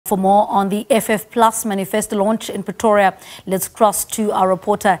For more on the FF Plus manifesto launch in Pretoria, let's cross to our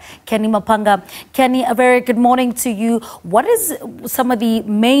reporter, Canny Maphanga. Canny, a very good morning to you. What is some of the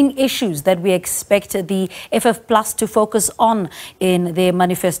main issues that we expect the FF Plus to focus on in their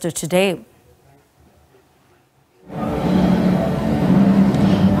manifesto today?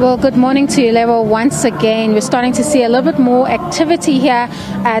 Well, good morning to you, Level. Once again, we're starting to see a little bit more activity here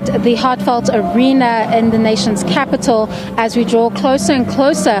at the Heartfelt Arena in the nation's capital as we draw closer and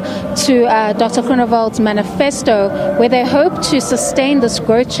closer to Dr. Groenewold's manifesto, where they hope to sustain this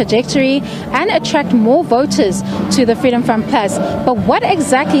growth trajectory and attract more voters to the Freedom Front Plus. But what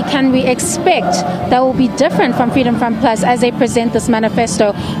exactly can we expect that will be different from Freedom Front Plus as they present this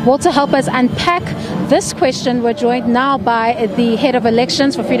manifesto? Well, to help us unpack this question, we're joined now by the head of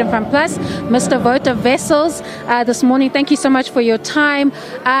elections for Freedom Front Plus, Mr. Wouter Wessels. This morning, thank you so much for your time.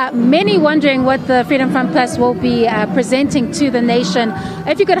 Many wondering what the Freedom Front Plus will be presenting to the nation.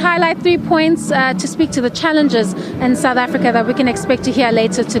 If you could highlight 3 points to speak to the challenges in South Africa that we can expect to hear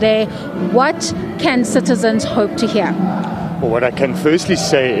later today, what can citizens hope to hear? Well, what I can firstly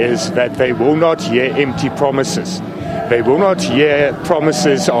say is that they will not hear empty promises. They will not hear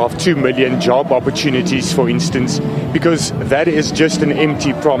promises of 2 million job opportunities, for instance, because that is just an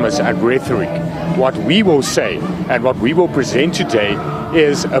empty promise and rhetoric. What we will say and what we will present today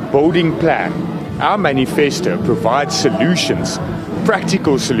is a building plan. Our manifesto provides solutions,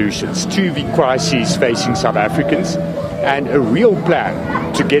 practical solutions to the crises facing South Africans, and a real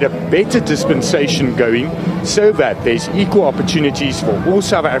plan to get a better dispensation going so that there's equal opportunities for all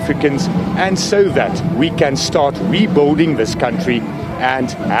South Africans and so that we can start rebuilding this country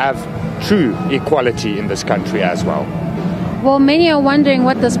and have true equality in this country as well. Well, many are wondering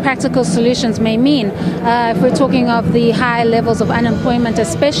what those practical solutions may mean. If we're talking of the high levels of unemployment,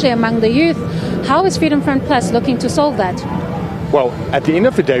 especially among the youth, how is Freedom Front Plus looking to solve that? Well, at the end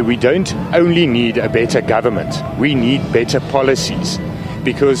of the day, we don't only need a better government, we need better policies,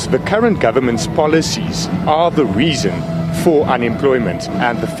 because the current government's policies are the reason for unemployment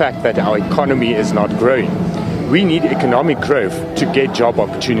and the fact that our economy is not growing. We need economic growth to get job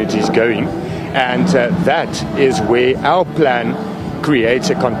opportunities going, and that is where our plan creates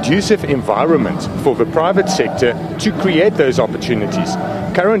a conducive environment for the private sector to create those opportunities.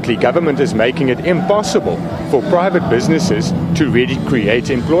 Currently, government is making it impossible for private businesses to really create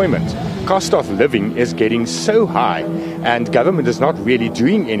employment. Cost of living is getting so high, and government is not really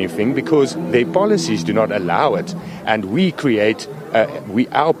doing anything because their policies do not allow it. And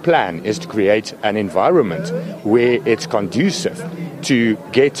our plan is to create an environment where it's conducive to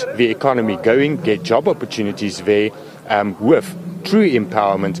get the economy going, get job opportunities there with true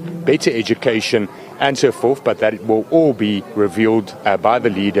empowerment, better education, and so forth, but that will all be revealed by the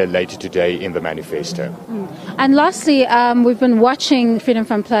leader later today in the manifesto. And lastly, we've been watching Freedom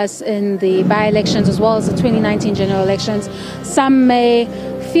Front Plus in the by-elections as well as the 2019 general elections. Some may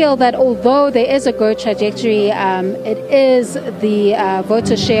feel that although there is a growth trajectory, it is the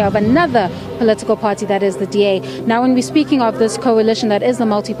voter share of another political party, that is the DA. Now, when we're speaking of this coalition that is the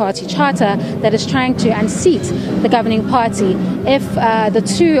multi-party charter that is trying to unseat the governing party, if the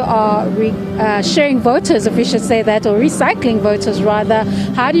two are sharing voters, if we should say that, or recycling voters rather,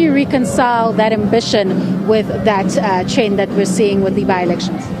 how do you reconcile that ambition with that trend that we're seeing with the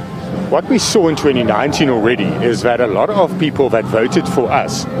by-elections? What we saw in 2019 already is that a lot of people that voted for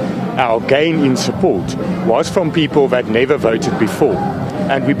us, our gain in support, was from people that never voted before.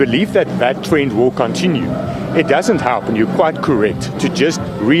 And we believe that that trend will continue. It doesn't help, and you're quite correct, to just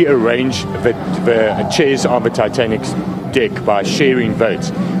rearrange the chairs on the Titanic's deck by sharing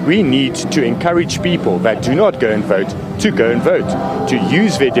votes. We need to encourage people that do not go and vote to go and vote, to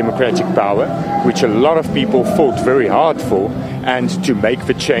use their democratic power, which a lot of people fought very hard for, and to make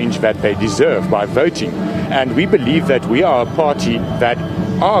the change that they deserve by voting. And we believe that we are a party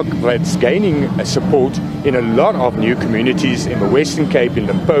that's gaining support in a lot of new communities in the Western Cape, in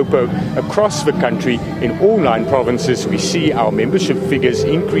Limpopo, across the country, in all 9 provinces. We see our membership figures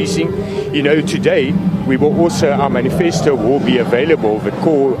increasing. You know, today we will also, our manifesto will be available, the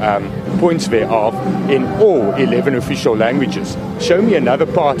core points thereof, in all 11 official languages. Show me another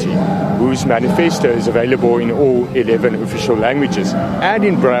party whose manifesto is available in all 11 official languages and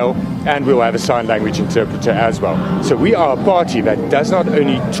in Braille, and we'll have a sign language interpreter as well. So we are a party that does not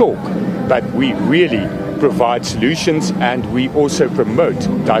only talk, but we really provide solutions, and we also promote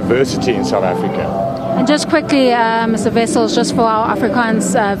diversity in South Africa. And just quickly, Mr. Wessels, just for our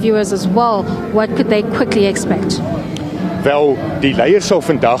Afrikaans viewers as well, what could they quickly expect? Wel, die leiers sal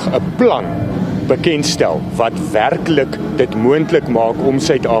vandag 'n plan bekendstel wat werklik dit moontlik maak om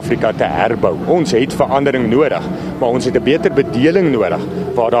Suid-Afrika te herbou. Ons het verandering nodig, maar ons het 'n beter bedeling nodig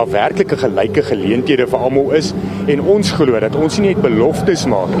waar daar werklike gelyke geleenthede vir almal is en ons glo dat ons nie net beloftes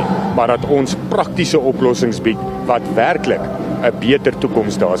maak nie, maar dat ons praktiese oplossings bied wat werklik 'n beter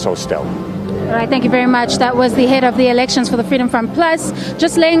toekoms daar sal stel. All right, thank you very much. That was the head of the elections for the Freedom Front Plus,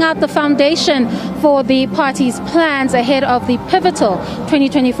 just laying out the foundation for the party's plans ahead of the pivotal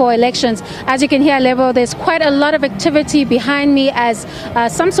 2024 elections. As you can hear, Lebo, there's quite a lot of activity behind me as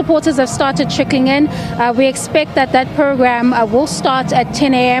some supporters have started trickling in. We expect that that program will start at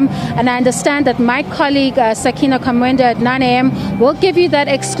 10 a.m. and I understand that my colleague Sakina Kamwenda at 9 a.m. will give you that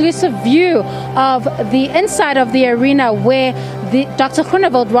exclusive view of the inside of the arena where Dr.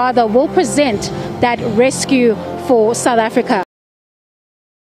 Groenewald will present that rescue for South Africa.